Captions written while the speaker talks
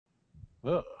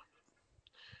Ugh.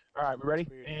 All right, we It's ready?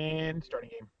 weird. And starting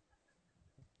game.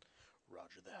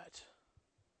 Roger that.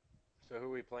 So who are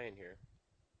we playing here?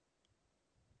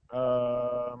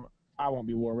 I won't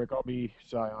be Warwick. I'll be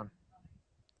Scion.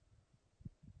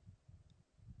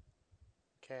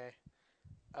 Okay.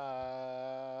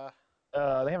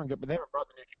 They haven't brought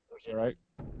the new characters yet, right?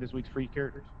 This week's free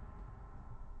characters.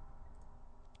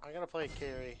 I'm gonna play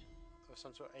carry of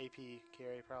some sort. AP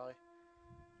carry probably.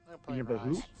 I'm gonna play You gonna play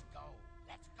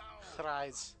who? Ryze.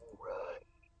 Ryze. Right.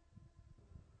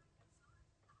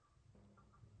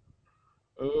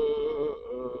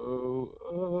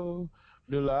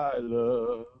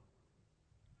 Delilah.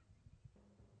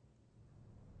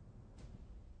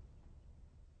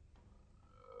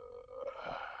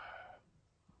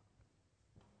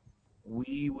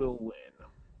 We will win.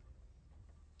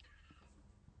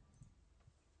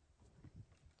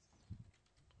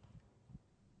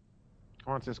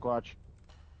 Come on, Sasquatch.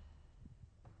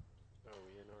 Oh,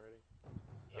 we in already?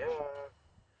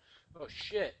 Yeah. Oh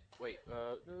shit! Wait.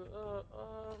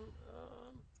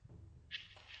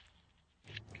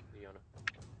 Leona.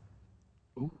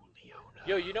 Ooh, Leona.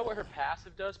 Yo, you know what her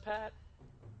passive does, Pat?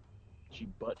 She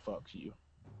butt fucks you.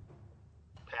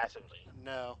 Passively.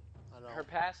 No, I don't. Her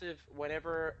passive,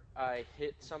 whenever I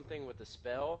hit something with a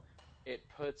spell, it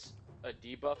puts a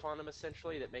debuff on him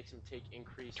essentially that makes him take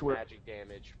increased To where- magic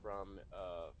damage from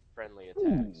friendly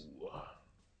attacks. Ooh.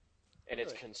 And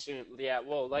it's Really? consumed. Yeah,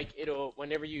 well, like it'll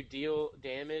whenever you deal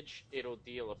damage, it'll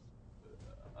deal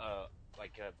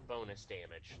like a bonus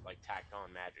damage, like tacked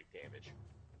on magic damage,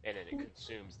 and then it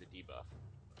consumes the debuff.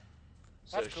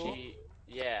 So That's cool.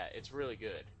 yeah, it's really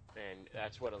good, and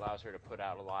that's what allows her to put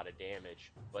out a lot of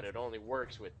damage. But it only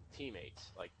works with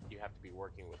teammates. Like you have to be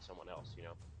working with someone else, you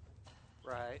know.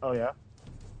 Right. Oh yeah.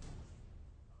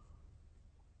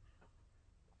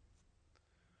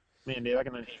 Man, dude, I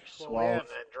can hear you Well, swallowing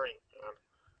that drink.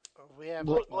 we have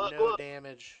Look, like look, no look.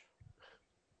 damage.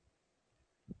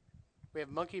 We have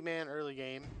Monkey Man early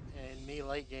game and me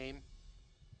late game.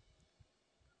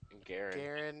 And Garen,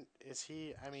 Garen, is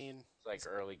he? I mean, it's like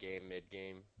early game, mid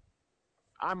game.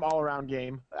 I'm all around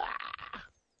game. Ah.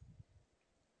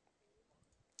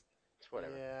 It's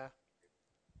whatever. yeah.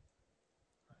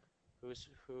 Who's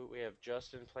who? We have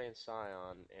Justin playing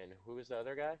Scion, and who is the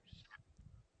other guy?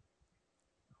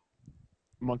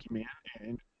 Monkey Man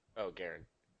and Oh, Garen.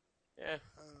 Yeah,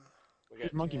 we who's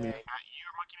got Monkey Man? Yeah. Not you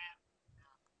or Monkey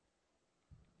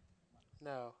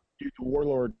Man? No. Dude, the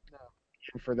Warlord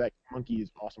No. for that monkey is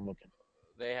awesome looking.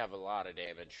 they have a lot of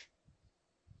damage,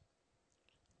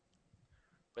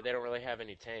 but they don't really have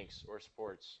any tanks or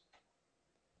supports.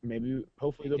 Maybe,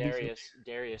 hopefully, And there'll be some.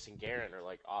 Darius, and Garen are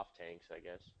like off tanks, I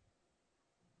guess,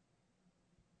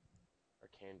 or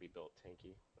can be built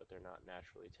tanky, but they're not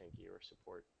naturally tanky or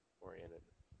support oriented.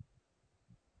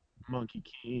 Monkey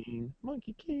King.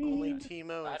 Monkey Only King.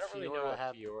 Timo I and don't really know Fiora what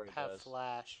have Fiora have does.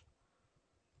 flash.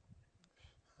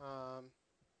 Um,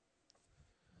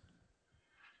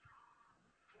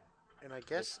 and I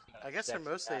guess they're Sexy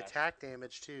mostly ass. attack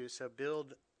damage too. So They're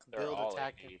build all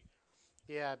attack. AP.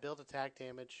 Yeah, build attack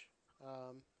damage.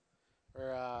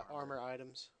 Or armor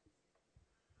items.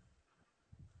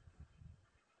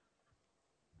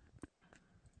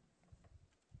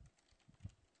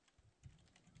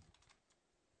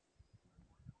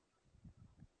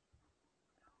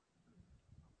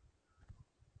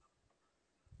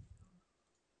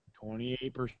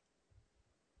 28%.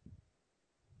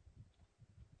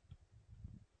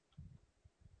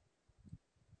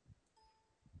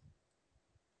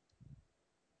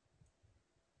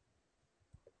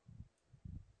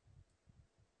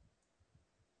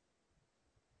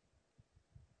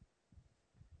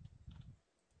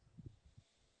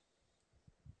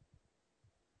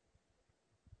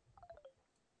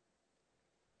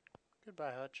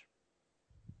 Goodbye, Hutch.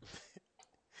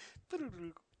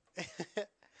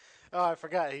 Oh, I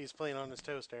forgot he's playing on his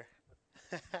toaster.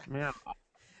 Man,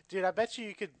 Dude, I bet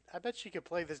you could. I bet you could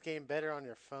play this game better on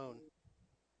your phone.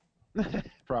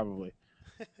 probably.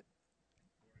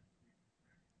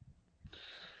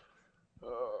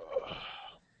 Uh,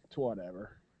 it's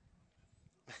whatever.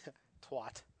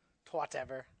 Twat, twat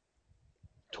ever.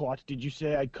 Twat, did you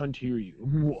say I couldn't hear you?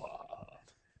 Mwah.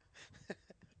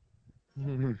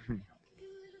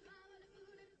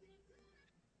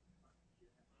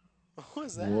 What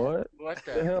was that? What What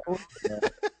the the? hell was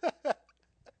that?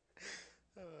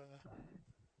 Uh,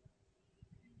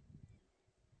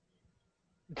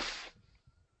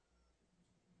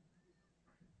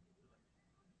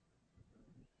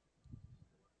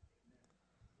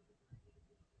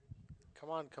 Come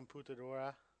on,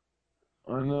 computadora.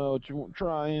 I know you're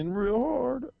trying real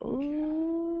hard.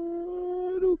 Oh.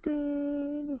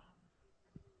 looking.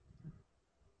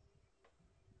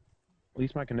 At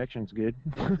least my connection's good.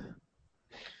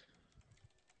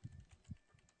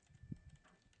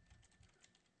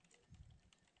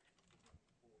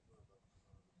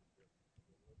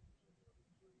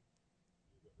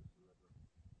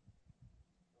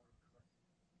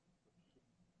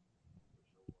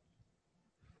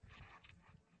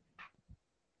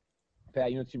 Pat,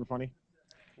 you know what's super funny?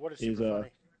 What is Is super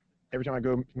funny? every time I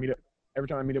go meet up, every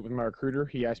time I meet up with my recruiter,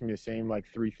 he asks me the same like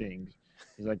 3 things.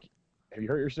 He's like, "Have you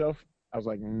hurt yourself?" I was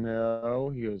like, "No."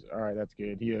 He goes, "All right, that's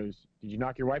good." He goes, "Did you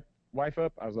knock your wife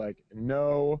up?" I was like,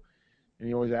 "No." And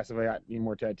he always asks if I got any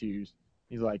more tattoos.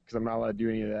 He's like, "Because I'm not allowed to do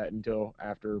any of that until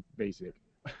after basic."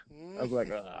 I was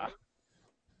like, "Ah."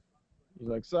 He's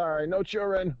like, "Sorry, no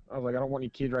children." I was like, "I don't want any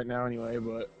kids right now anyway,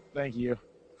 but thank you."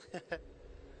 Can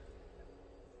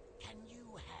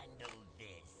you handle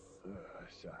this?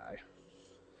 Sigh.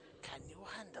 Can you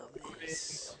handle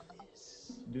this?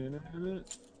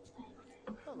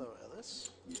 Hello, Ellis.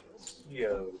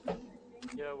 Yo,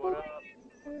 Yo, what up?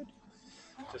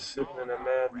 just sitting in a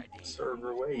mad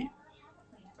server wait.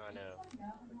 I know.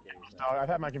 I've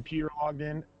had my computer logged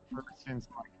in since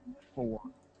like 4.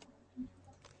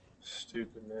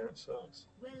 Stupid, man, it sucks.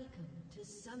 Welcome to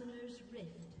Summoner's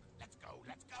Rift. Let's go,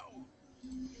 let's go!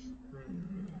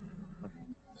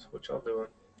 So what y'all doing?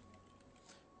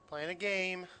 Playing a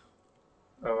game.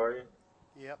 How are you?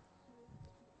 Yep.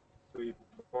 Who you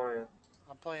playing?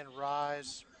 I'm playing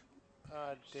Ryze.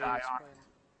 Dave's Zion. playing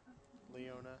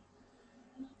Leona.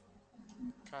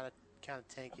 Kind of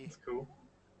tanky. That's cool.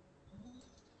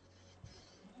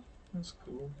 That's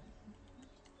cool.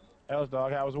 How's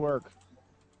dog? How was work?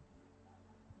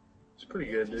 It's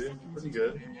pretty good, dude. Pretty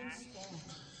good.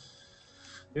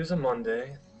 It was a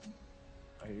Monday.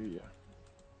 I hear you.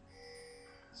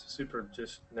 It's super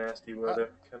just nasty weather.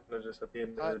 Kind of just at the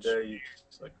end of the day, you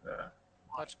just like, nah.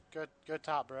 Touch, go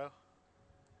top, bro.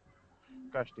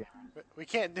 Gosh damn. We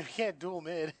can't dual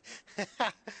mid.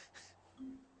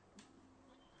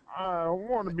 I don't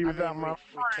want to be without my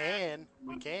friend.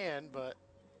 We can, but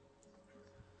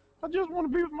I just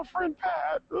want to be with my friend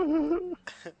Pat.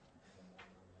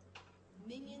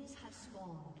 Minions have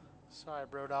spawned. sorry,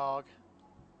 bro, dog.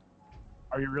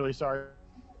 Are you really sorry?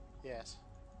 Yes,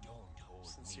 Don't hold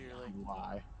sincerely.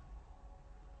 Why?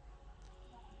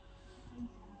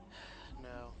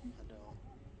 No, I don't.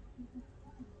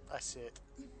 I sit.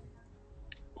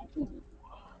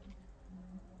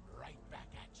 right back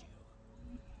at you.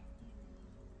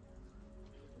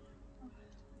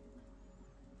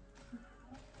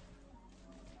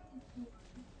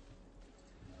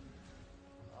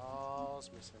 Oh,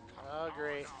 it's missing. Oh,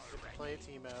 great. Get to play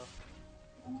Teemo.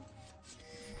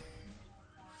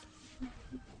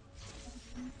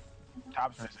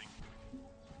 Top's missing.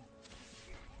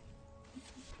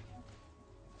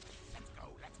 Let's go,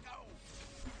 let's go!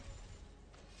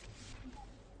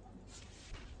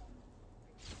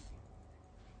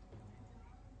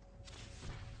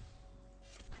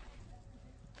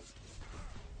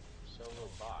 Solo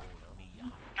bot.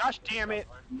 Gosh damn it!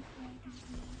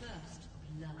 First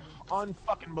blood.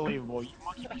 Unfucking believable. You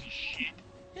monkey piece of shit.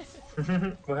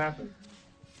 What happened?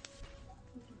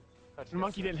 The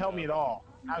monkey didn't help me at all.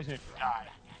 I was gonna die.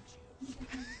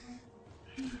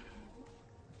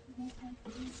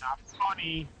 Not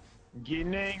funny. I'm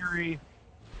getting angry.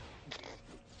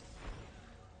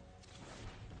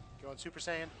 Going Super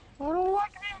Saiyan. I don't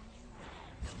like him.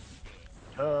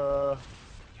 You're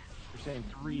saying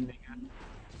 3, nigga.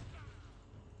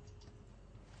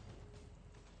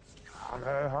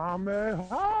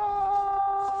 Kamehameha!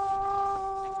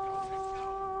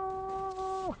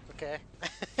 Okay.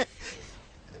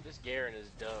 This Garen is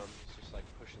dumb. He's just like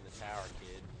pushing the tower,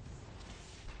 kid.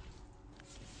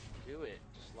 Do it.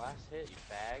 Just last hit, you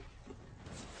fag.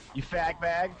 You fag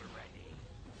bag?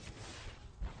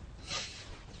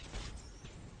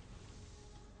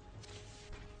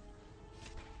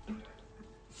 An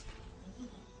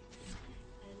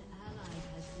ally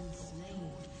has been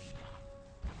slain.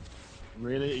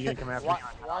 Really? You gonna come after me?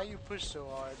 Why you push so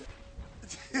hard?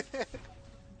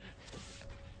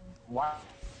 Why?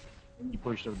 You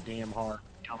push so damn hard,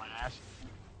 dumbass.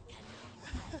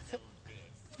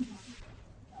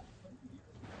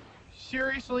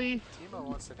 Seriously? Teemo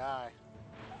wants to die.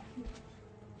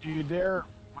 Dude, they're,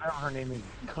 whatever her name is,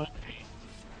 cunt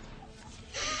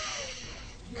face.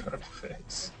 Cut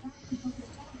face.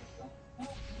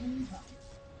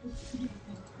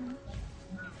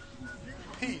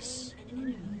 Peace.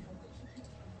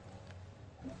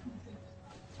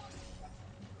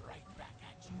 Right back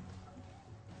at you.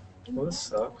 Well, this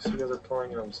sucks. You guys are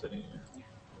playing and I'm sitting here.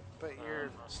 But you're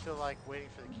still like waiting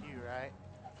for the queue, right?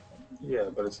 Yeah,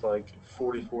 but it's like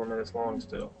 44 minutes long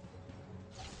still.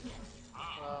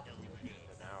 Well,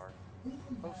 An hour.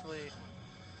 hopefully.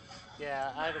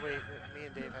 Yeah, I had to wait. Me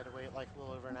and Dave had to wait like a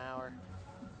little over an hour.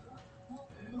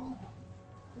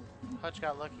 Hutch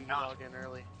got lucky. He logged in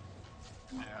early.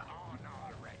 Yeah.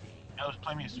 That was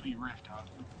playing me a sweet rift, huh?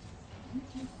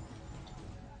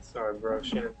 Sorry, bro.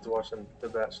 Shannon's watching The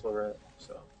Bachelorette,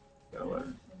 so gotta let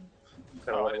her.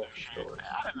 Gotta Oh, let I her didn't know watch the Shannon. stories.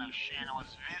 I didn't know Shannon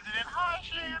was visiting. Hi,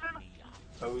 Shannon.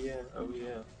 Oh yeah, oh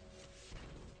yeah.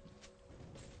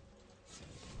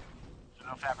 So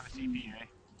enough having a CP,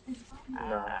 eh?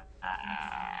 No.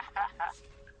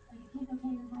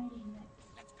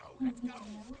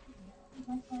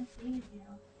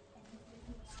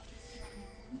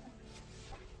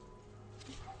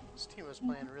 This team was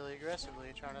playing really aggressively,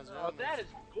 trying to zone Oh, me. that is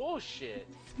bullshit.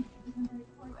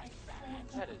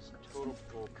 That is total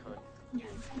bull cunt.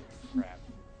 Crap.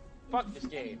 Fuck this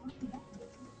game.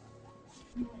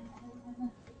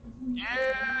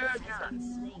 Yeah, yeah.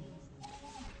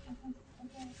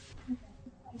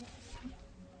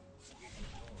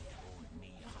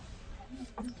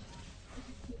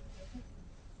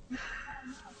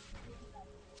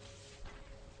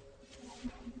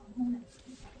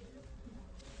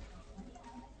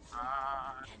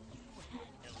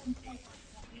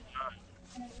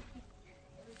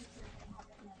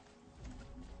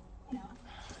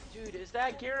 Dude, is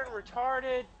that Garen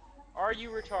retarded? Are you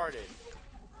retarded?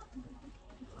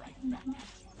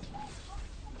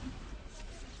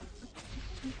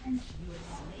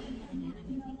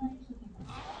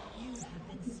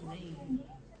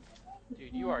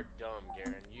 Dude, you are dumb,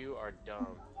 Garen. You are dumb.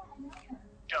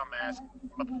 Dumbass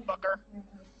motherfucker.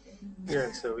 Yeah,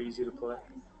 it's so easy to play.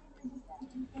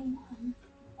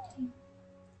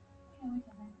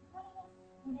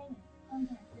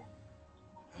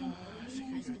 I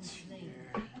think I go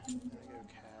tier. I go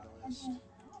catalyst.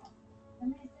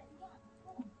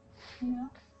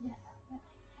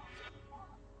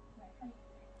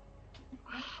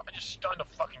 I just stunned a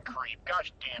fucking creep.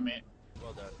 Gosh damn it.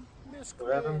 Well done.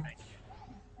 What happened?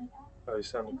 Oh, you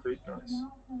sound creep nice.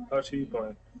 How's he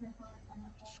playing?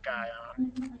 Sky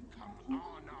on.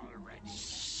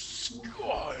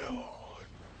 Sky on.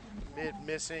 Mid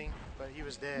missing, but he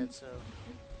was dead, so.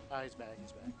 Ah, he's back,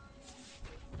 he's back.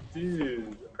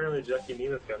 Dude, apparently Jackie and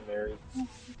Nina got married. Yeah,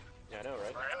 I know,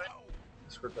 right? Really?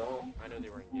 It's for Dawn. I know they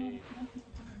were engaged.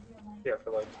 Yeah,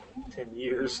 for like 10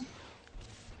 years.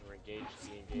 They were engaged to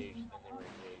be engaged, and they were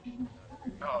engaged.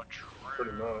 Oh, true.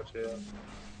 Pretty much, yeah.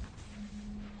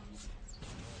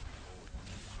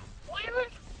 Really?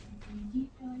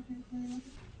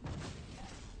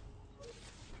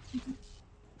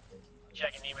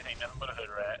 Jack and Neiman ain't nothing but a hood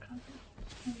rat.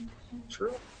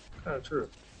 True. Kind of true.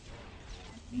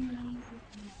 Kind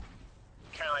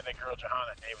of like that girl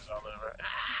Johanna Day was all over.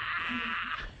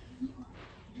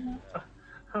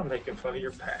 I'm making fun of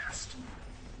your past.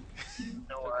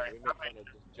 Don't Okay, worry. we make fun of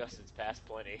Justin's past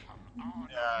plenty.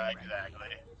 Yeah, exactly.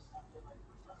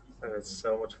 And it's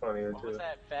so much funnier, What was too.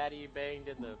 that fatty you banged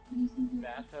in the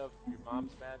bathtub? Your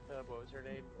mom's bathtub? What was her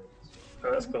name?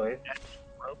 Oh, that's funny.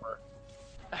 Roper.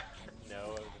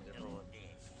 No, it was a different one.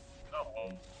 Oh,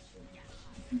 well.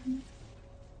 That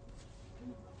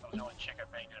was the only chick I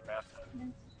banged in a bathtub.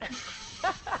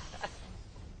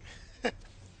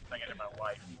 Second to my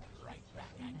wife.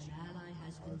 An ally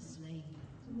has been slain.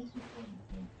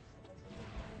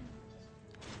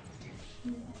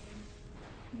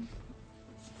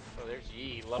 Oh, there's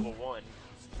Yi, level 1.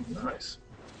 Nice.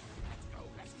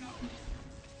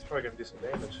 It's probably gonna do some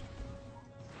damage.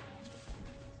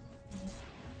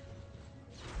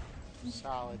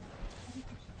 Solid.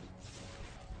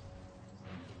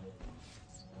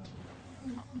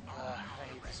 I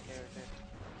hate this character.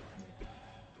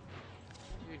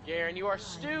 Dude, Garen, you are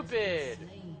stupid!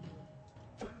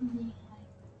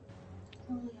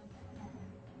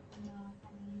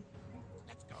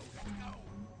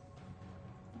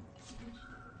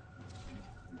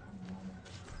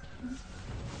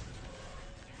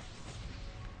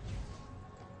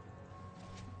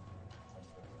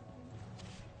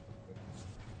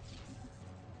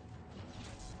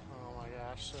 Oh my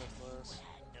gosh, so close.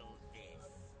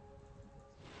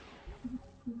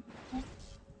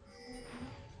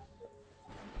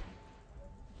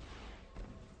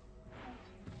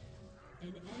 An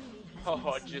enemy has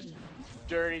Oh, been just slain.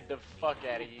 dirtied the fuck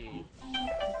out of Yi.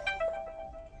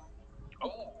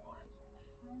 Oh.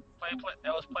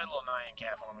 That was play a little 9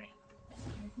 cat for me.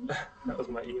 That was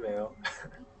my email.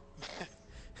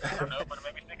 I don't know, but it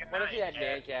made me think of What if you had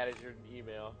 9 cat. Nancat as your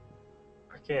email?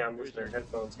 I can't, I'm listening to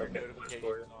headphones, so I Your can't push notifications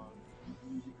for you.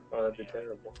 on. Oh, that'd be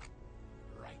terrible.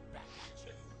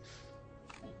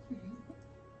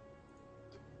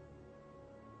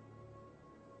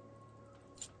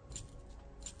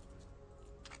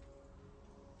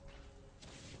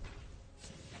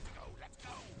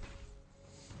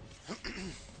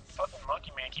 Fucking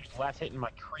monkey man keeps last hitting my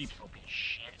creeps, little piece of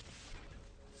shit.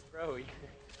 Bro,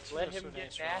 let him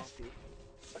get nasty.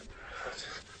 I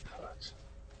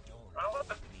don't want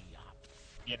to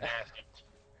get nasty.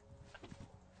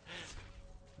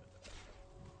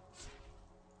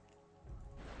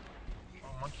 Oh,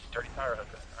 monkey's dirty tire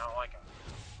hooker. I don't like him.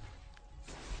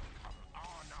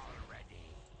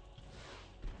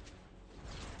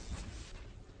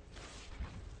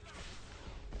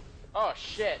 Oh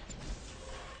shit!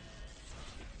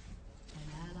 An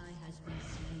ally has been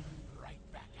slain.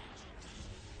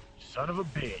 Son of a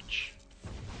bitch.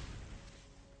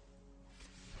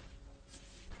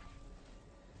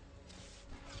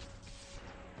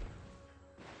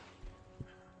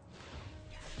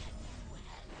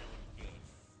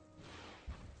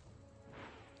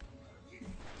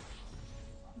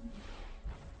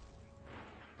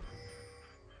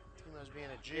 Timo's being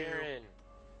a Jew. Jaren.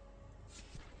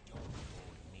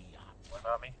 What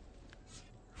about me?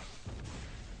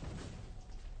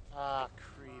 Ah,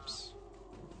 creeps.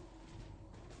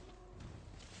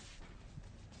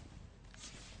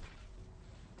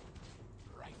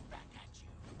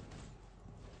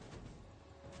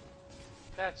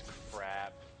 That's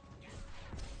crap.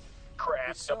 Crap,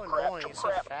 He's so crap, annoying. He's so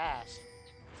crap. fast.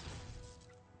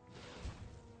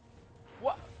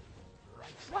 What?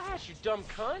 Flash, you dumb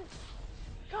cunt!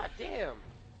 God damn!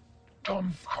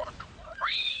 Dumb cunt. An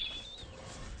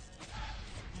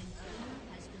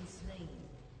enemy has been slain.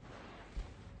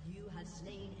 You have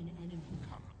slain an enemy.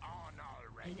 Come on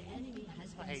already. An enemy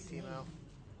has been I hate slain. Timo.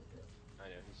 I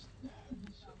know he's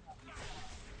so.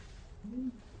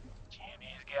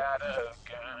 Jimmy's got a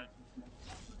gun.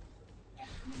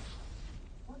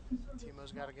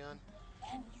 Timo's got a gun.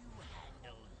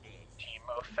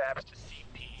 Timo Fabs to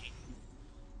CP.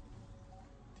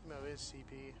 Timo is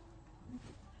CP.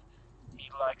 He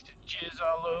likes to jizz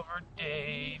all over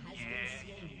Dave. Has Yeah,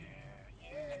 been slain.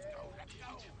 yeah.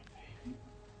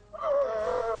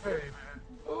 Oh, baby.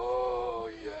 Oh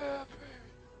yeah, baby.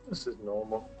 This is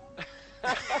normal.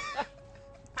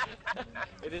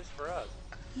 It is for us.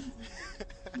 Depends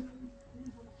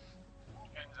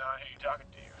on who you're talking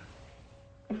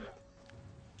to.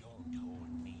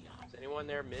 Is anyone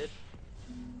there mid?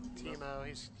 Timo,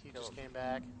 he just came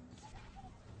back.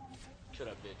 Shut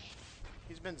up, bitch.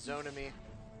 He's been zoning me,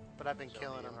 but I've been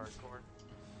killing him. Hardcore.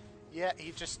 Yeah,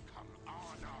 he just.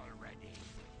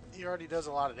 He already does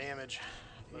a lot of damage.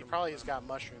 He probably has got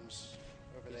mushrooms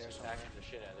over He's there somewhere. attacking the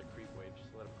shit out of the creep wave.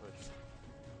 Just let him push.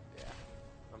 Yeah.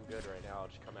 I'm good right now. I'll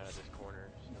just come out of this corner.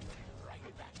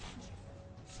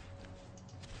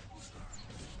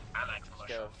 I like the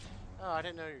Let's go. Oh, I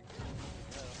didn't know you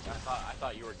were. I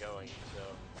thought you were going, so.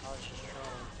 I was just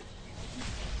trolling.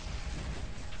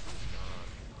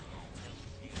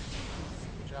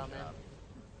 Good job, man.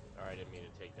 Alright, I didn't mean to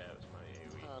take that. It was my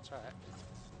AoE. Oh, it's alright.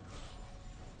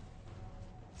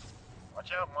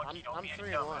 Watch out, monkey. Don't I'm be a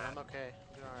 3-1. dumbass. I'm okay.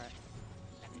 I'm doing alright.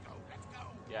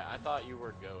 Yeah, I thought you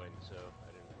were going, so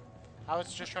I didn't. I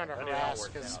was just trying to But it all harass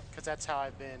worked because out. that's how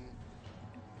I've been.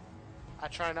 I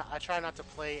try not to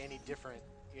play any different,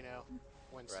 you know,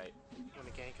 when Right. when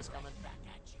the gank is coming.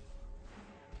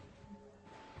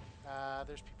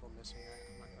 There's people missing.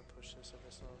 I'm not gonna push this at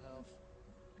this low health.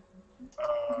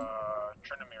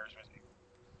 Trinamir's missing.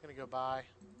 Gonna go by.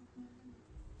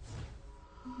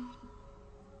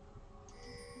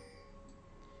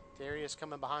 Darius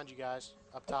coming behind you guys,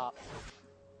 up top.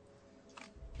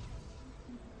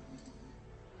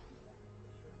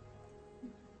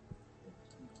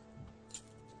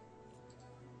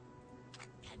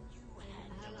 An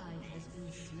ally has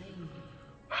been slain.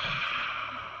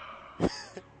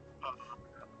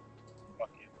 Fuck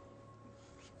you.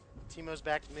 Timo's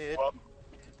back mid. Well,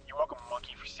 you're welcome,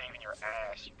 monkey, for saving your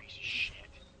ass, you piece of shit.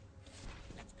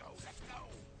 Let's go.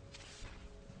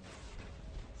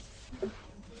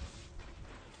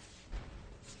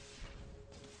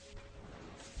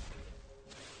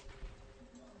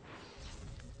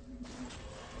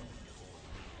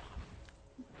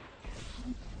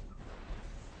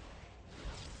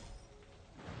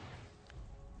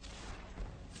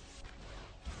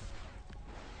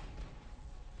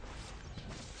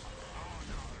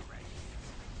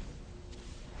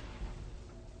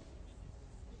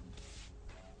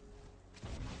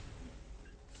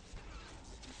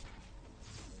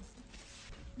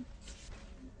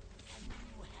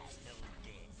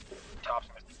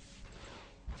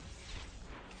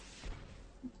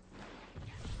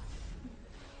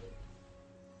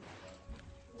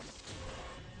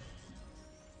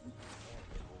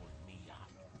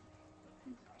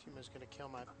 kill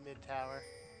my mid tower.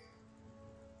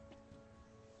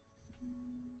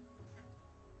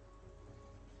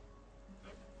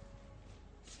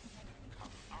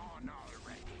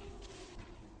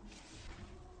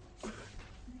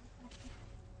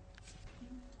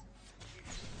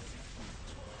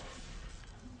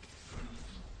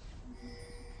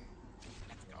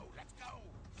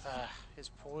 His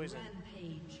poison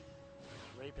Rampage.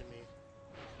 raping me.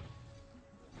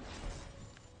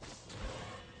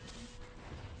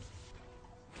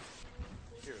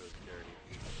 Hero's dirty.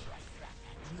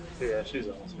 Yeah, she's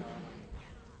awesome.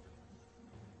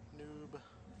 Noob.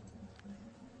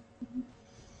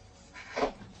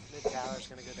 Mid tower's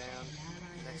gonna go down.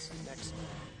 Next,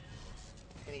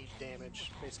 any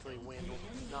damage, basically wind will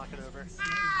knock it over.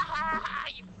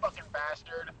 You fucking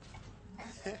bastard.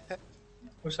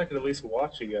 Wish I could at least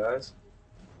watch you guys.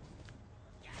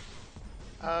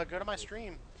 Go to my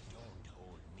stream.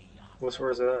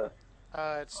 Where's it at?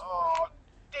 It's Oh,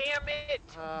 damn it!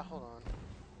 hold on.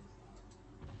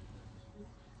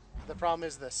 The problem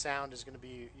is the sound is gonna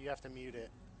be. You have to mute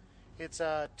it. It's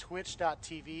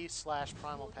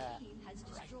twitch.tv/primalpat. Team has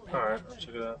destroyed Alright, a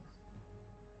check it out.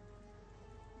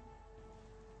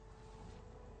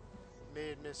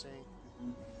 Mid missing.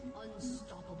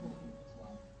 unstoppable.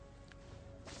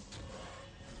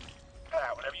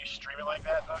 Whenever you stream it like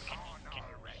that, though, can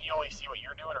you only see what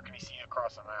you're doing, or can you see it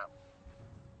across the map?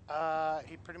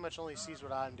 He pretty much only sees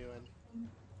what I'm doing.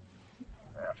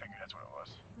 Yeah, I figured that's what it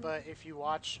was. But if you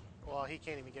watch, well, he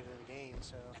can't even get into the game,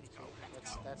 so he can't,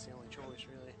 that's the only choice,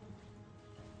 really.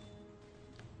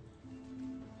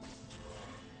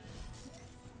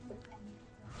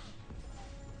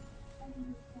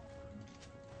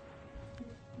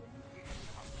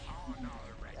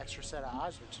 Extra set of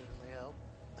eyes would certainly help.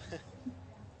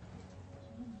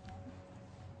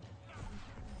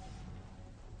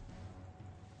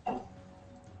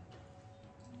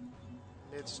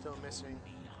 Mid's still missing.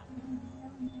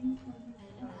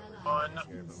 Fun.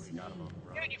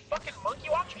 Dude, you fucking monkey,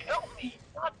 why don't you help me?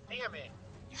 God damn it.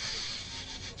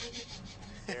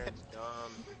 Aaron's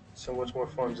dumb. So much more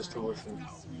fun just to listen.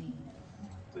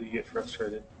 So you get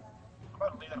frustrated. I'm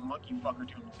about to leave that monkey fucker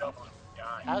to himself and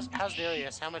die. How's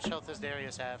Darius? How much health does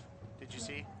Darius have? Did you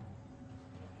see?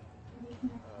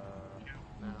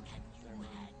 No.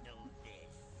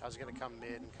 I was gonna come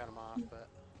mid and cut him off, but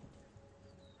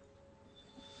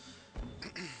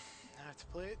I have to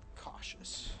play it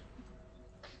cautious.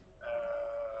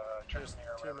 Just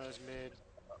Timo's mid.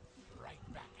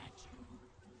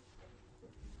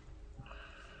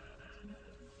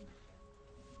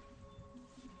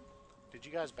 Did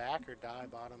you guys back or die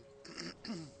bottom?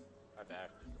 I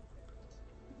backed.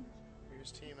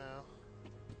 Here's Timo.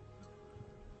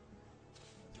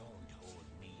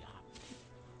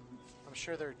 I'm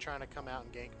sure they're trying to come out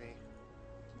and gank me.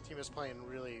 Timo's playing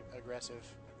really aggressive.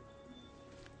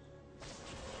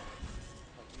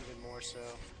 Like even more so.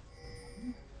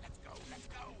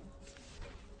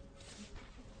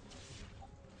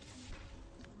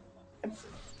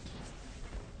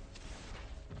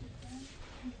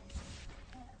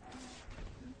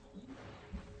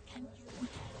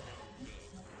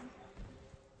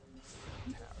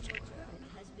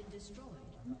 Has been destroyed.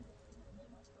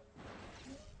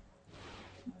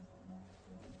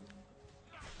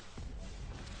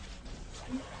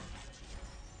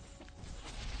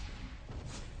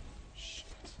 Shit.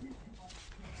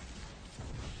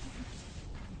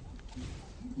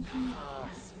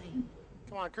 Slain.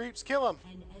 Come on, creeps, kill him!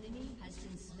 An enemy has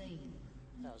been slain.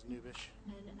 That was noobish.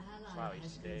 An ally Wow, he's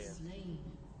has been staying. slain.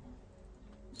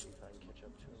 See if I can catch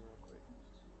up to him real quick.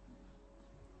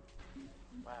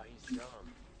 Wow, he's dumb.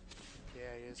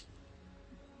 Yeah, he is.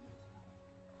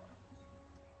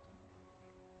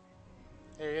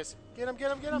 There he is. Get him,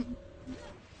 get him, get him!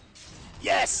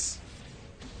 Yes!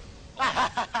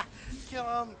 Kill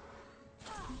him!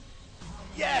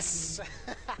 Yes!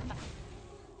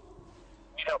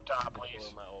 Need help, Tom, please.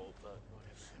 Blow my ult, but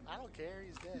whatever. I don't care,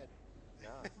 he's dead. Nah,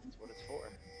 that's what it's for.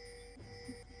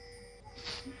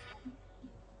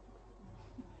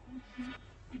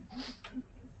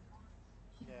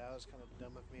 Yeah, that was kind of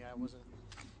dumb of me. I wasn't.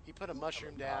 He put a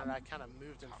mushroom down, and I kind of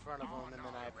moved in front of him, and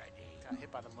then I got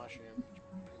hit by the mushroom, which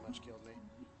pretty much killed me.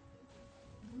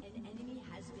 An enemy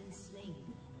has been slain.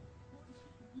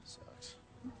 Sucks.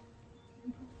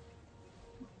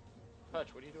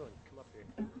 Hutch, what are you doing? Come up here.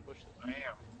 Push this. I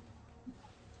am.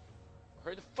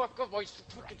 Hurry the fuck up, why you so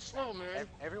fucking slow, man?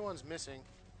 Everyone's missing.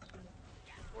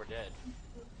 Or dead.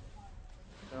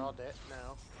 They're all dead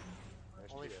now.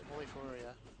 There's Only two dead. only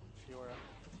Fiora. Fiora.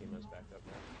 Timo's backed up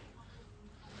now.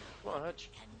 Come on, Hutch.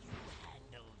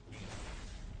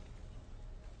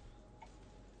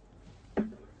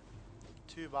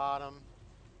 2 bottom.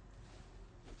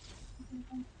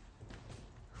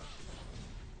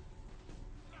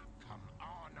 Come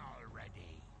on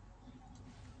already.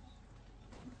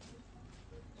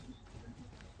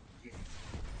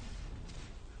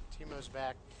 Teemo's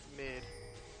back mid.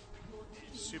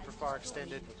 Super far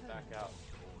extended. Let's back out.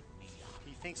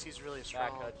 He thinks he's really Back, strong.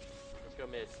 Hutch. Let's go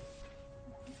mid.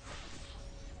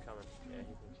 Coming. Yeah, he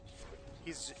thinks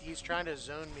he's strong. He's trying to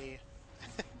zone me.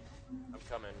 I'm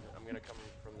coming. I'm gonna come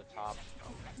from the top.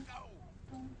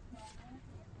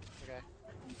 Okay.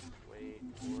 Wait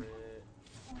for it.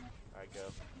 Alright, go.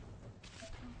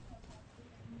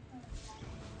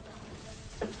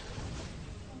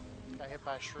 Got hit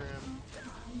by a shroom.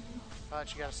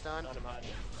 Hutch, you got a stun? Not him, Hutch.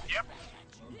 Yep.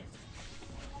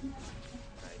 Nice.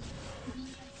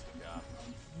 Good job.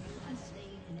 You have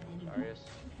slain an enemy. Darius.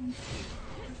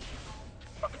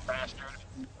 Fucking bastard.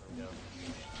 Let him go.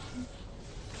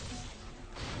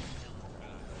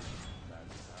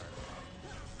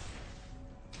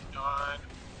 Done.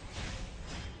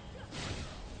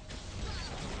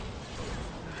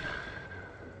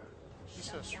 He's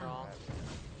so strong.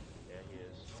 Yeah, he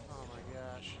is. Oh my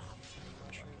gosh.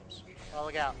 Mushrooms. Oh,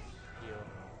 look out. Heal.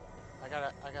 I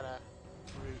gotta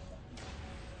root.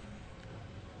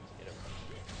 Let's get him.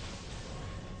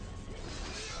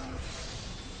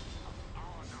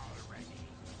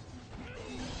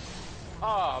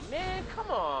 Oh man,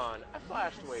 come on! I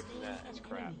flashed away from that. That's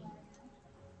crap.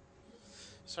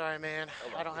 Sorry, man.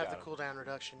 Oh, I don't have the got him. cooldown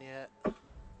reduction yet.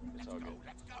 It's all good.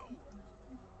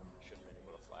 Should have been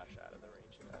able to flash out of the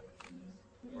range of that.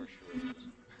 Or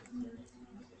Shrillians.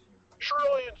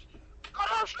 Shrillions!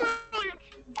 Got our Shrillians!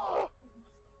 Oh!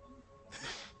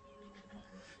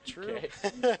 True.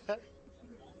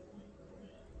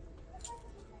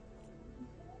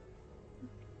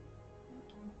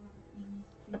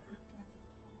 Okay.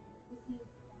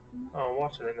 Oh, I'm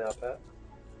watching it now, Pat.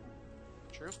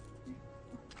 True.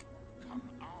 Come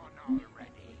on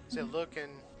already. Does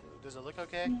it look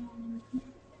okay?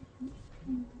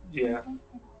 Yeah,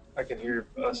 I can hear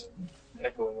us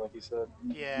echoing like you said.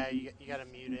 Yeah, you gotta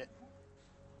mute it.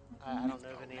 I don't know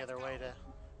of any other way to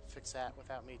fix that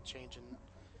without me changing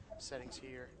settings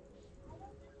here.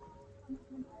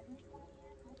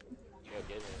 Yeah,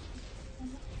 get it.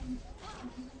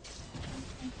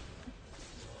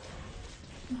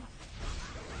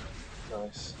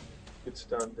 Nice. Good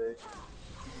stun, Dave.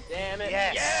 Damn it!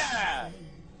 Yes! Yeah!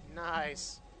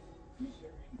 Nice.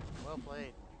 Well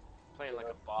played. Playing like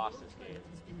a boss this game.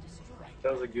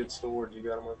 That was a good sword you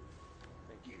got him with.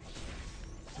 Thank you.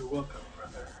 You're welcome,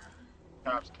 brother.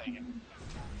 Job's taken.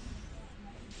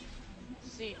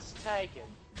 Seats taken.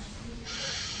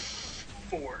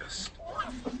 Forest.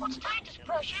 What's taken,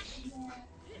 precious?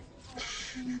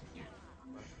 An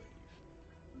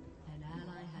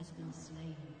ally has been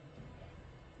slain.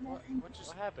 What just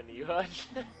What happened to you, Hutch?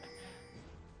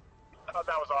 I thought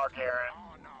that was our Garen.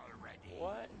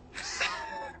 What?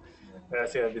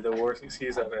 That's gotta be the worst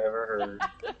excuse I've ever heard.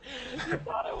 You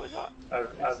thought it was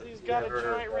He's got a never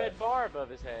heard giant that. red bar above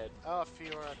his head. Oh,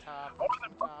 Fiora top. More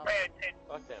than top. bad.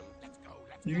 Fuck them.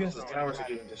 You guys' towers are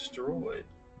getting destroyed.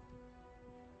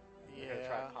 Yeah. gonna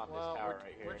try and pop this Well, tower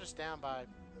right here. we're just down by.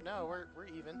 No, we're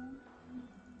even.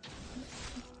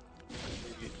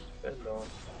 You get fed on.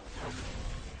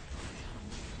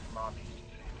 Mommy.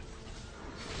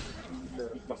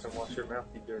 Better fucking wash your mouth,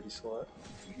 you dirty slut.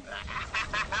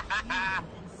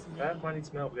 That might need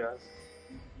some help, guys.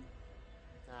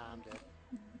 Nah, I'm dead.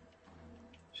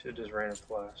 Should've just ran and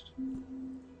flashed.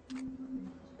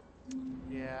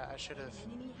 Yeah, I should have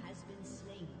Enemy has been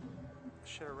slain.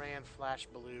 ran flash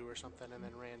blue or something and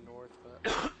then ran north, but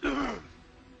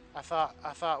I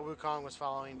thought Wukong was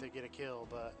following to get a kill,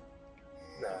 but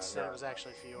Nah, instead nah. it was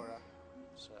actually Fiora.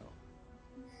 So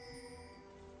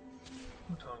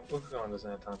Wukong doesn't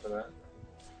have time for that.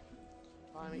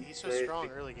 well, I mean, he's so They- strong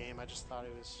early game. I just thought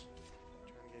he was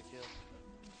trying to get a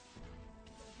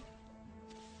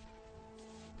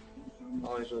kill.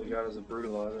 All he's really got is a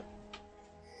brutalizer.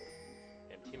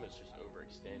 Damn, Timo's just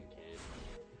overextend, kid.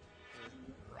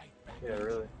 Yeah,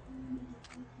 really.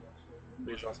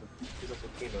 But he's also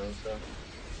Timo, so.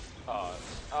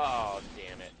 Oh,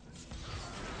 damn it.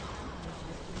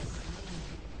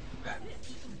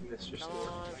 You missed your Come sword.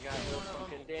 on, I got no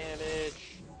fucking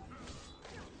damage.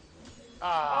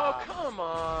 Ah, Oh, come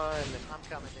on. I'm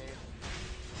coming, Dave.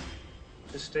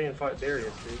 Just stay and fight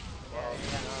Darius, dude.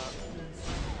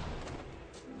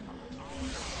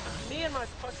 Me and my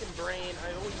fucking brain,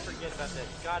 I always forget about that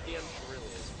goddamn Cerulean.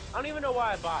 I don't even know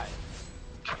why I buy it.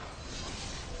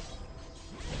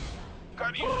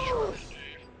 Gotta use the shortest, Dave.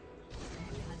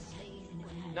 You have slain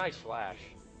an enemy. Nice flash.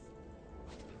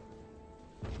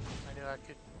 I knew I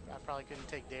probably couldn't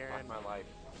take Darren Fuck my life.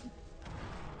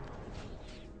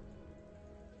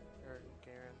 or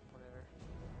Garen, whatever.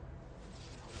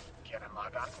 Get him, my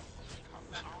gun.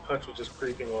 Hutch was just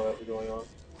creeping while that was going on. What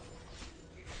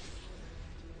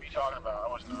are you talking about?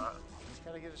 I was not. He's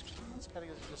gotta get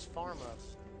his farm up.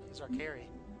 He's our carry.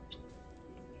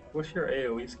 What's your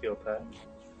AoE skill, Pat?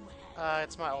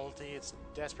 It's my ulti. It's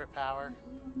desperate power.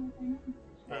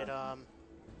 It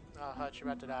Hutch, you're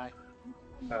about to die.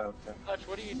 Oh, okay. Hutch,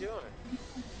 what are you doing?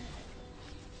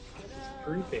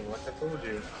 Creeping, like I told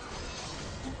you.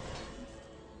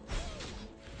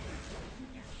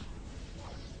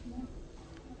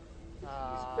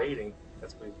 He's baiting.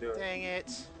 That's what he's doing. Dang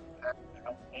it!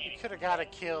 You could have got a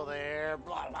kill there.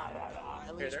 Blah blah blah blah. At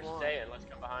Here, least they're one. staying. Let's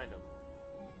come behind them.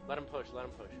 Let him push. Let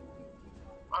him push.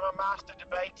 I'm a master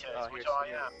debater, Oh, which here's I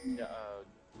am.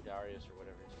 Darius or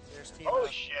whatever. There's Timo.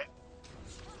 Holy shit.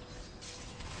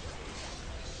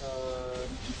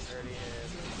 There he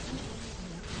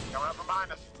is. Coming up from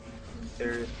behind us.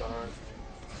 Darius behind.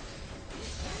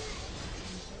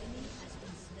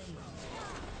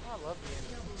 I love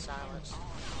being silenced.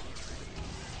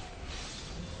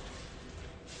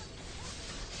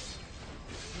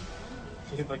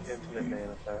 You get like infinite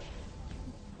mana attack.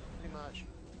 Pretty much.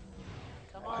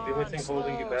 Come The on. only thing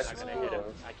holding you back I'm is not gonna hit him.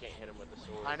 Kudos. I can't hit him with the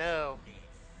sword. I know.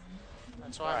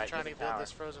 That's why I'm Alright, trying to get the build tower.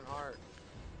 this frozen heart.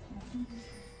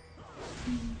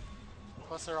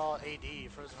 Plus they're all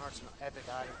AD. Frozen heart's an epic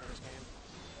item for this game.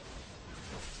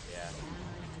 Yeah.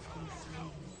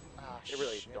 Ah, It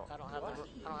really shit. don't. I don't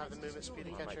have the movement speed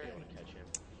to I catch might her. be able to catch him.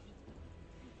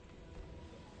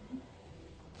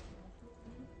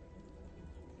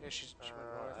 Yeah, she went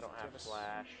north. I don't have Give us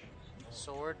flash.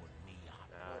 Sword.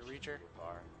 Nah, What, reach her? too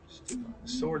far.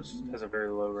 Swords has a very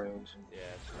low range. Yeah,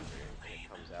 it's not very, it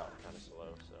comes out kind of slow,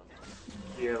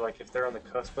 so. Yeah, like if they're on the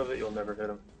cusp of it, you'll never hit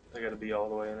them. They gotta be all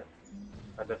the way in it.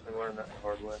 I definitely learned that the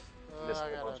hard way. Missed I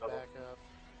a gotta bunch of them. back up.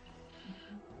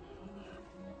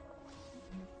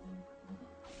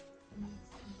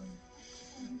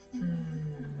 Let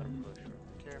him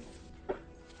push. Careful.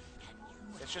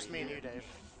 It's just me and you, Dave.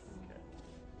 Okay.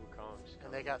 Wukong's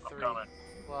And they got I'm 3. coming.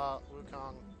 Well,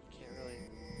 Wukong can't really.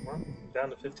 Well, down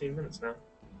to 15 minutes now.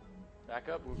 Back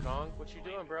up, Wukong. What you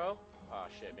doing, bro? Oh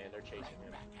shit, man, they're chasing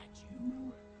him.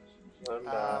 Let him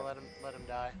die. Let him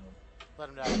die. Let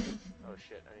him die. Oh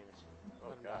shit, I need to. Oh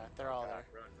Let 'em god. die. They're all God.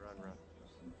 there. Run, run, run.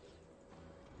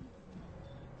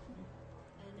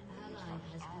 An ally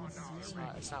has been slain.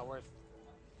 It's not worth.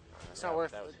 It's Yeah, not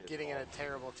worth that was his getting in a fault.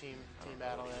 terrible team I don't know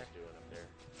battle what he there. was doing up there.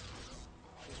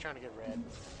 He's trying to get red.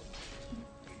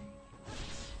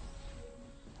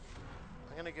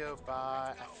 I'm gonna go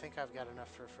buy. I think I've got enough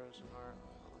for a frozen heart.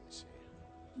 Let me see.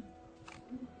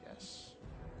 Yes.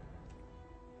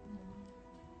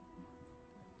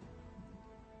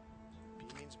 B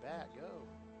means back. Go.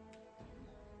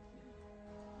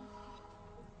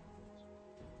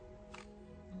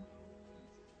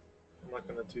 I'm like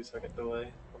on a 2-second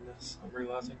delay on this, I'm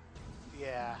realizing.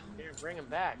 Yeah. Here, bring him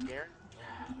back, Garen.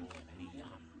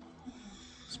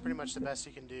 It's pretty much the best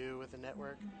you can do with the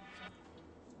network.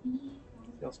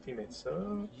 Y'all's teammates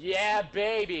suck. Yeah,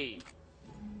 baby.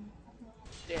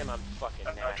 Damn, I'm fucking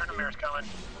nasty. Trindamir's coming.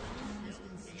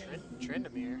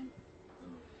 Trendamir.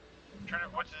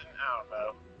 What's his name? I don't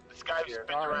know. This guy who spins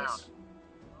around. Darius.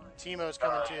 Timo's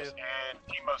coming too. And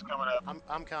Timo's coming up.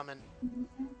 I'm coming.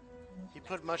 He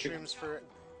put mushrooms for.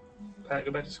 Pat,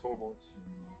 go back to scoreboard.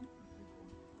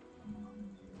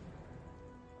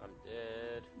 I'm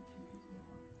dead.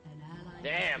 An ally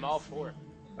Damn, all four.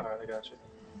 Alright, I got you.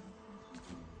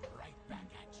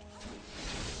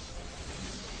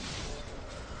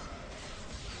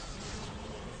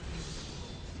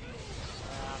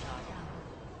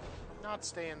 I'm not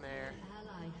staying there.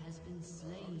 ally has been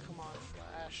slain. Come on,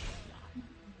 Flash.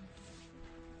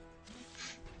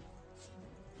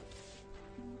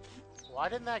 Why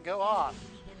didn't that go off?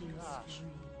 Killing Gosh. spree.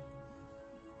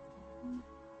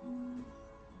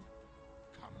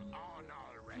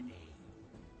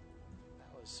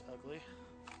 That was ugly.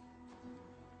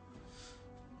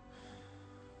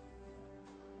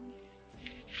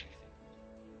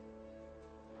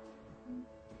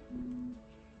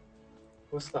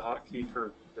 What's the hotkey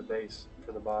for the base,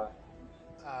 for the buy?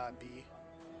 B.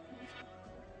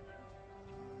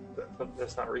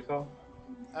 That's not recall?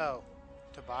 Oh,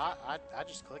 to buy? I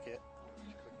just click it.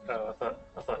 Oh,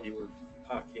 I thought you were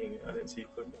hotkeying it. I didn't see you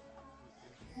clicking.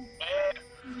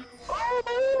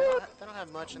 They don't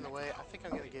have much in the way. I think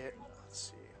I'm gonna get. Let's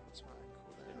see. What's my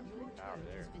cooldown? Your Power turret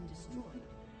there. has been destroyed.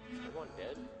 Everyone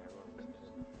dead? Everyone dead.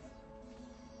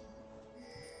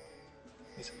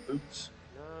 Need some boots.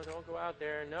 No, don't go out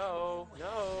there. No,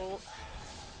 no.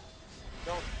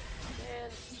 Don't. Man.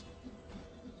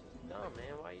 Dumb,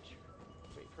 man. Why you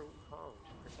wait for Wukong?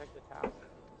 Just protect the tower.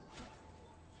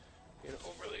 Being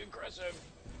overly aggressive.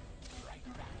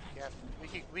 Yeah,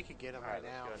 we could get him Alright, right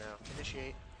let's now. go now.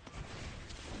 Initiate.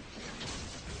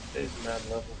 It's mad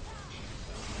level.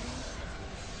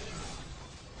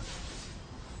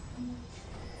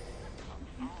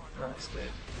 Nice,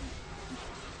 Dave.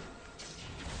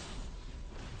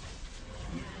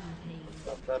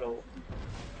 Stop that ult.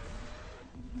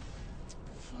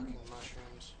 Fucking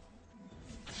mushrooms.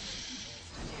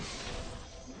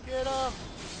 Get him!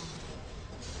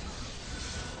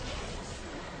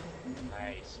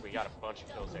 Nice. We got a bunch of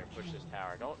kills there. Push this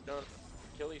tower. Don't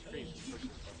kill these creeps. Push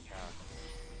this fucking tower.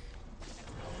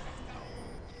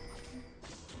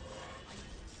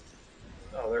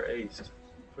 Oh, they're aced.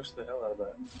 Push the hell out of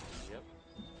that. Yep.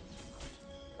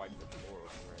 Wipe the floor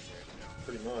open right there.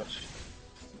 Pretty much.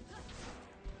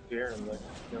 Garen, like,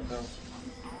 no hell.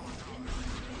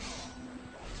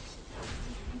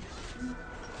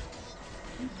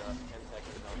 Up 10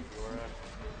 seconds on Fiora.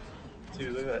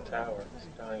 Dude, look at that tower. It's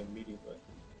dying immediately.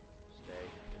 Stay.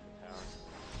 Get the tower.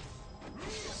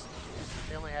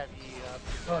 They only have E up.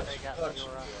 Touch, They got touch.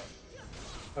 Fiora.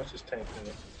 I was just tanking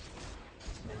it.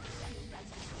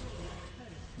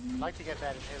 I'd like to get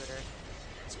that inhibitor.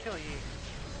 Let's kill Yi.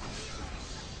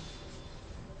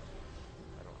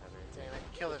 I don't have anything. Damn it.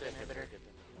 Kill the inhibitor.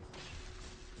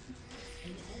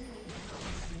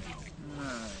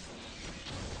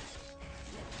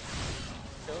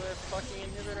 Kill this fucking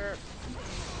inhibitor.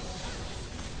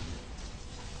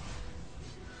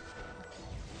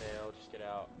 Fail, just get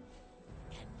out.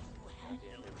 The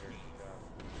inhibitor, just out.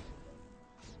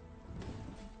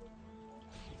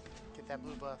 Get that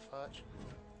blue buff, Hutch.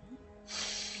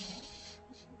 She's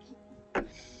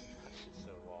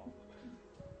so wall.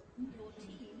 Your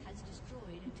team has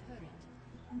destroyed a turret.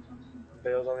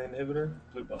 Fails on the inhibitor,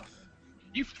 blue buff.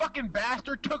 You fucking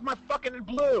bastard took my fucking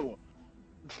blue!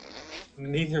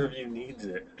 Neither of you needs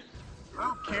it. I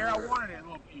don't care, I wanted it,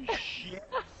 little piece of shit.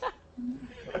 The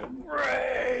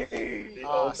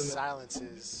Oh, ultimate,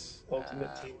 silences.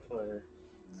 ultimate team player.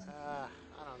 I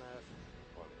don't know.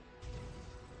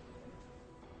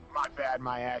 My bad,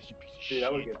 my ass, you piece of Dude, shit. I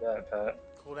would get that, Pat.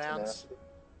 Cooldowns. Tenacity.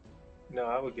 No,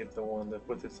 I would get the one that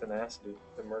with its tenacity,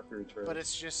 the Mercury trade. But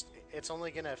it's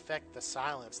only going to affect the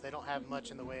silence. They don't have much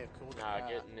in the way of cooldown. Nah,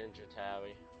 get Ninja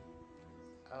Tabi.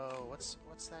 Oh, what's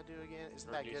that do again?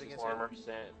 Isn't that good Reduces against armor.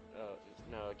 10%.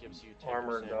 No, it gives you 10%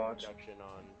 Armor and dodge. reduction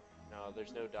on. No,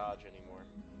 there's no dodge anymore.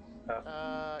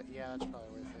 Yeah, that's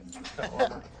probably worth it.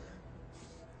 Armor.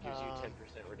 Gives you Um, 10%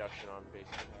 reduction on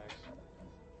basic attacks.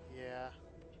 Yeah.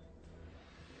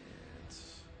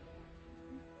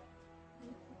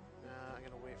 I'm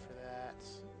gonna wait for that.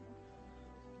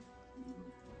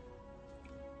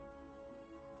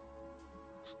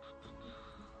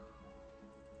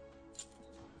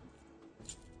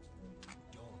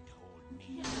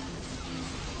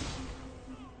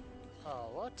 Oh,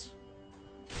 what?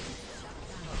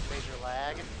 Oh, major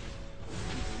lag.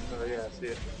 Oh yeah, I see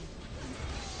it.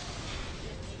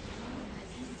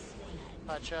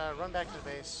 Hutch, run back to the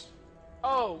base.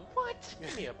 Oh, what?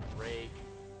 Give me a break.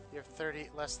 You have 30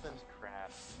 less than.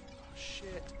 Crap. Oh,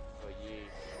 shit. Oh, yee.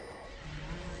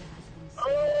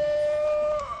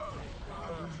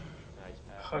 Nice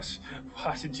pass. Hush,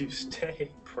 why did you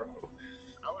stay, bro?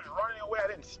 I was running away. I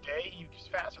didn't stay. You was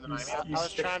faster than I am. I You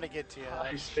was stay- trying to get to you. You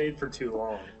Hutch. stayed for too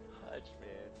long. Hutch, man.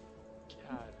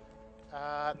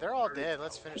 God. They're all dead.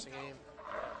 Let's finish the game.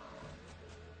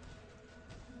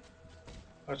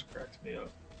 Hush cracks me up.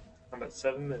 I'm at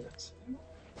 7 minutes.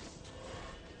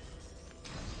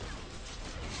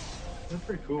 That's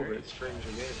pretty cool that it streams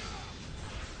your game.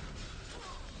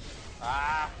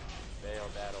 Ah!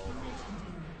 Failed that old.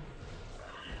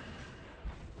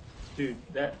 Dude,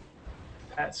 that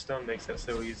Pat Stone makes that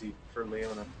so easy for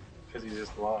Leona because he's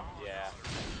just locked. Yeah.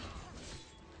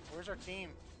 Where's our team?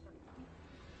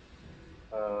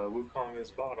 Wukong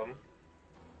is bottom.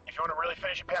 If you want to really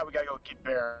finish it, Pat, we gotta go get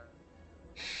Bear.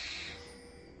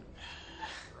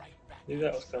 Knew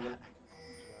that was coming.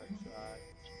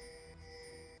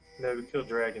 No, we killed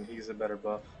Dragon. He's a better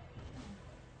buff.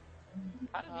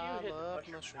 How did you I hit the love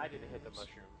mushroom? mushrooms. I didn't hit the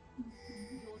mushroom. Your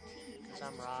team has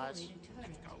I'm destroyed Ryze. a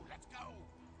turret.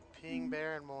 Ping,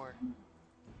 Bear, and more.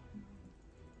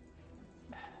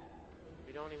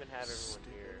 We don't even have everyone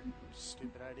here.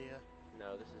 Stupid idea.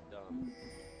 No, this is dumb.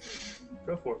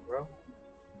 Go for it, bro.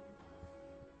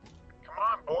 Come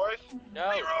on, boys. No,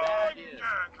 Leroy bad idea.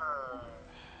 Jenkins.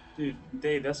 Dude,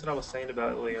 Dave, that's what I was saying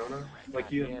about Leona. Like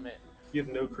God you, damn it. You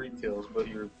have no creep kills, but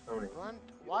your opponent. Run.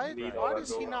 Why? Lead Why all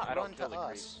does he that not I don't run to kill the us?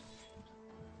 creeps.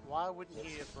 Why wouldn't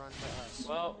he have run to us?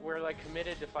 Well, we're like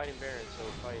committed to fighting Baron, so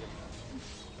we fight him.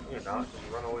 You're not. Just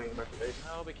run away and back to base.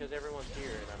 No, because everyone's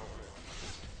here and I don't want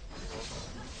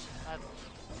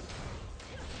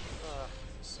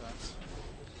This sucks. to.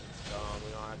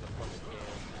 We don't have to fucking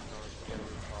camp. We gotta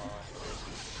recall.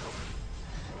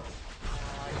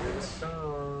 Here they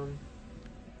come.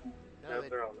 No, No, they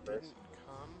they're on the base. didn't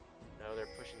come. No,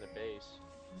 they're pushing the base.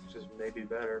 Which is maybe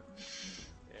better.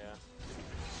 Yeah.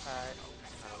 Alright.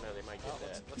 I don't know, they might get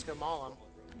that. Let's go maul him.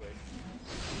 Quick.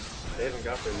 They haven't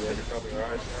got there yet. You're probably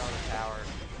right. They're on a tower.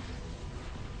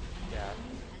 Yeah.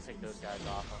 Take those guys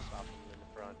off. I'll stop them in the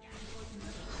front.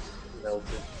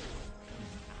 Melted.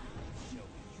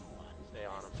 Stay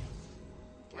on them.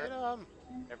 Get him!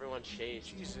 Everyone chase.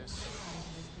 Jesus.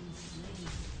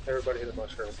 Everybody hit a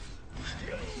mushroom.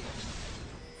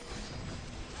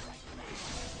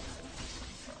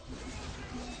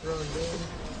 Run, dude.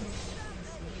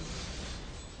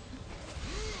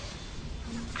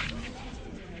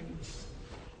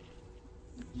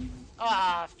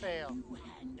 Ah, fail.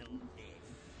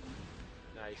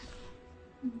 Nice.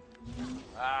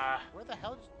 Ah, Where the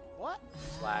hell? What?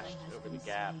 flashed over the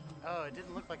gap. Oh, it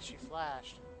didn't look like she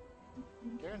flashed.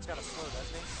 Garen's got a slow,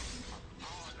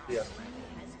 doesn't he? Yeah.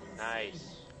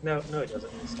 Nice. No, he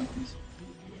doesn't. He stops.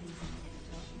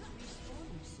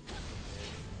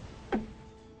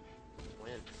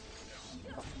 Win.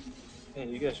 Man,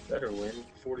 you guys better win.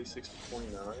 46 to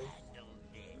 29.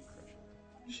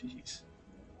 Jeez.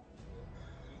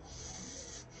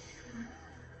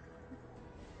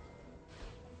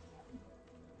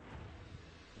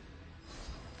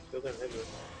 Still didn't hit it.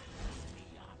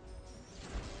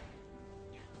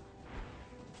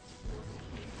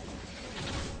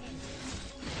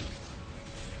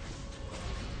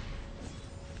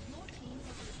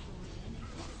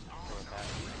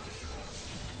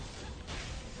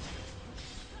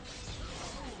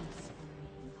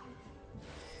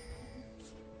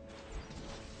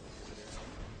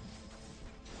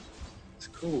 It's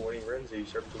cool when he runs it, you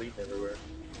start bleeding everywhere.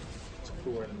 It's a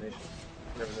cool animation.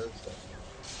 Never noticed that.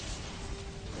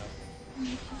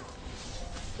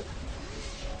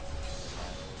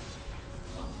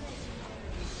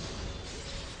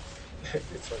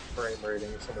 It's like frame rating,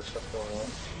 so much stuff going on.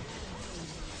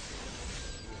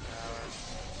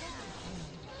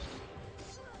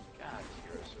 God, this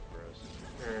hero's so gross.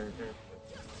 Mm-hmm.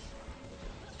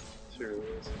 Sure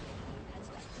is.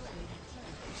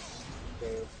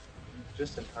 Okay.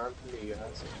 Just in time for me,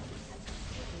 guys.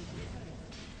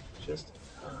 Just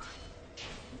in time.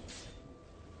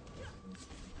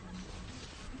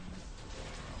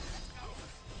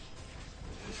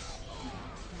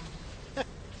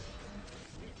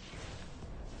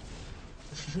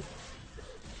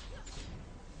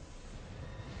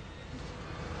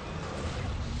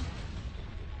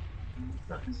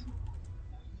 Nice.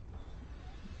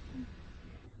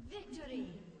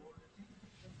 Victory!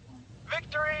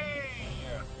 Victory!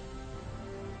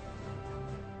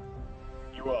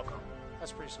 You're welcome.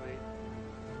 That's pretty sweet.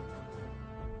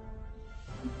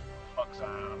 Fuck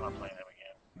Zion, I'm not playing him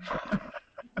again.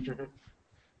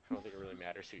 I don't think it really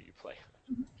matters who you play.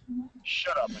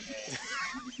 Shut up, man.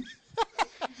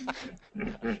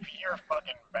 You're a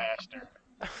fucking bastard.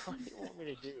 What do you want me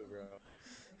to do, bro?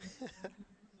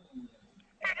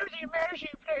 It doesn't matter who you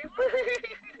play.